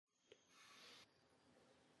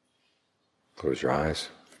Close your eyes.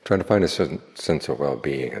 Try to find a certain sense of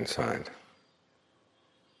well-being inside.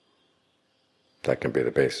 That can be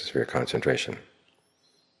the basis for your concentration.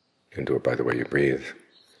 You can do it by the way you breathe.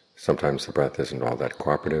 Sometimes the breath isn't all that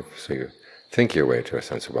cooperative, so you think your way to a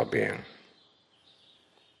sense of well-being.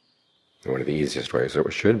 And one of the easiest ways, or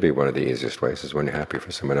it should be one of the easiest ways, is when you're happy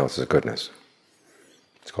for someone else's goodness.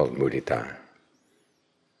 It's called mudita.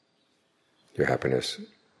 Your happiness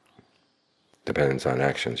depends on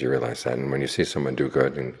actions, you realize that. And when you see someone do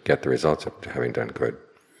good and get the results of having done good,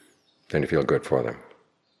 then you feel good for them.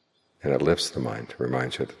 And it lifts the mind,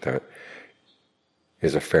 reminds you that there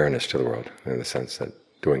is a fairness to the world, in the sense that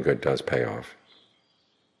doing good does pay off.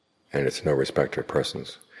 And it's no respecter of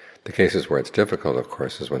persons. The cases where it's difficult, of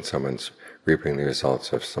course, is when someone's reaping the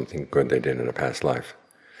results of something good they did in a past life,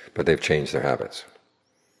 but they've changed their habits.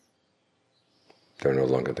 They're no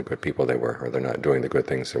longer the good people they were, or they're not doing the good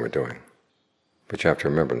things they were doing. But you have to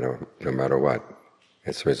remember, no matter what,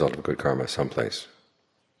 it's the result of good karma someplace.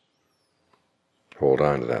 Hold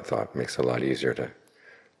on to that thought. It makes it a lot easier to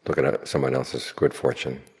look at someone else's good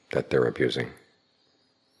fortune that they're abusing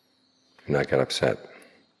and not get upset.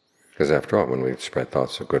 Because after all, when we spread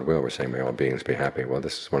thoughts of goodwill, we're saying, may all beings be happy. Well,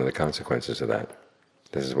 this is one of the consequences of that.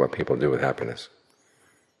 This is what people do with happiness.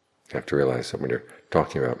 You have to realize that when you're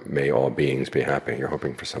talking about may all beings be happy, you're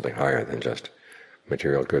hoping for something higher than just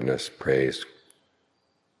material goodness, praise,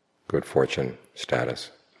 good fortune,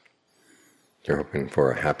 status. You're hoping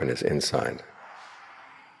for a happiness inside.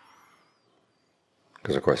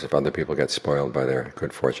 Because of course, if other people get spoiled by their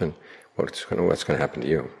good fortune, what's going to happen to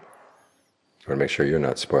you? You want to make sure you're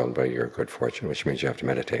not spoiled by your good fortune, which means you have to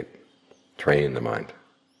meditate, train the mind.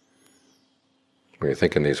 When you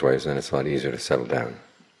think in these ways, then it's a lot easier to settle down.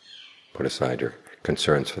 Put aside your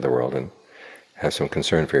concerns for the world and have some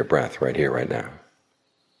concern for your breath right here, right now.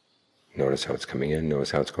 Notice how it's coming in,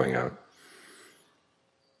 notice how it's going out.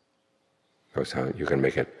 Notice how you can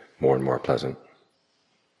make it more and more pleasant.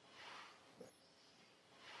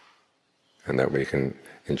 And that way you can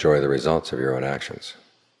enjoy the results of your own actions.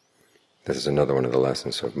 This is another one of the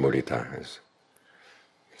lessons of mudita, is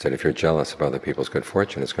that if you're jealous of other people's good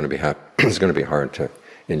fortune, it's going to be hard to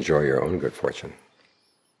enjoy your own good fortune.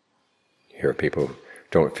 Here people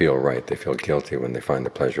don't feel right, they feel guilty when they find the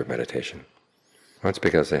pleasure of meditation. Well, it's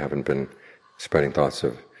because they haven't been spreading thoughts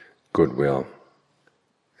of goodwill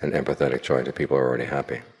and empathetic joy to people who are already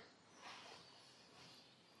happy.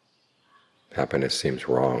 Happiness seems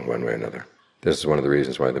wrong one way or another. This is one of the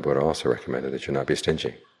reasons why the Buddha also recommended that you not be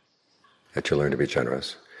stingy, that you learn to be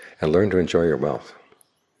generous, and learn to enjoy your wealth.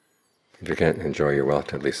 If you can't enjoy your wealth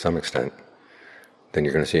to at least some extent, then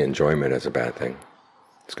you're going to see enjoyment as a bad thing.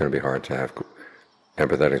 It's going to be hard to have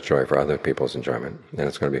empathetic joy for other people's enjoyment, and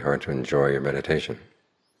it's going to be hard to enjoy your meditation.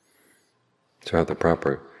 So have the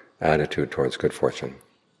proper attitude towards good fortune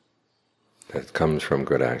that comes from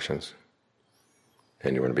good actions,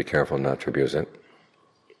 and you want to be careful not to abuse it,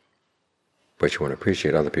 but you want to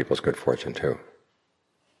appreciate other people's good fortune too.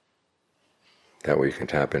 That way you can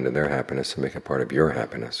tap into their happiness and make it part of your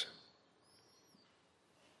happiness.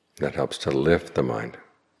 That helps to lift the mind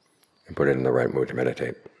and put it in the right mood to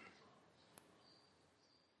meditate.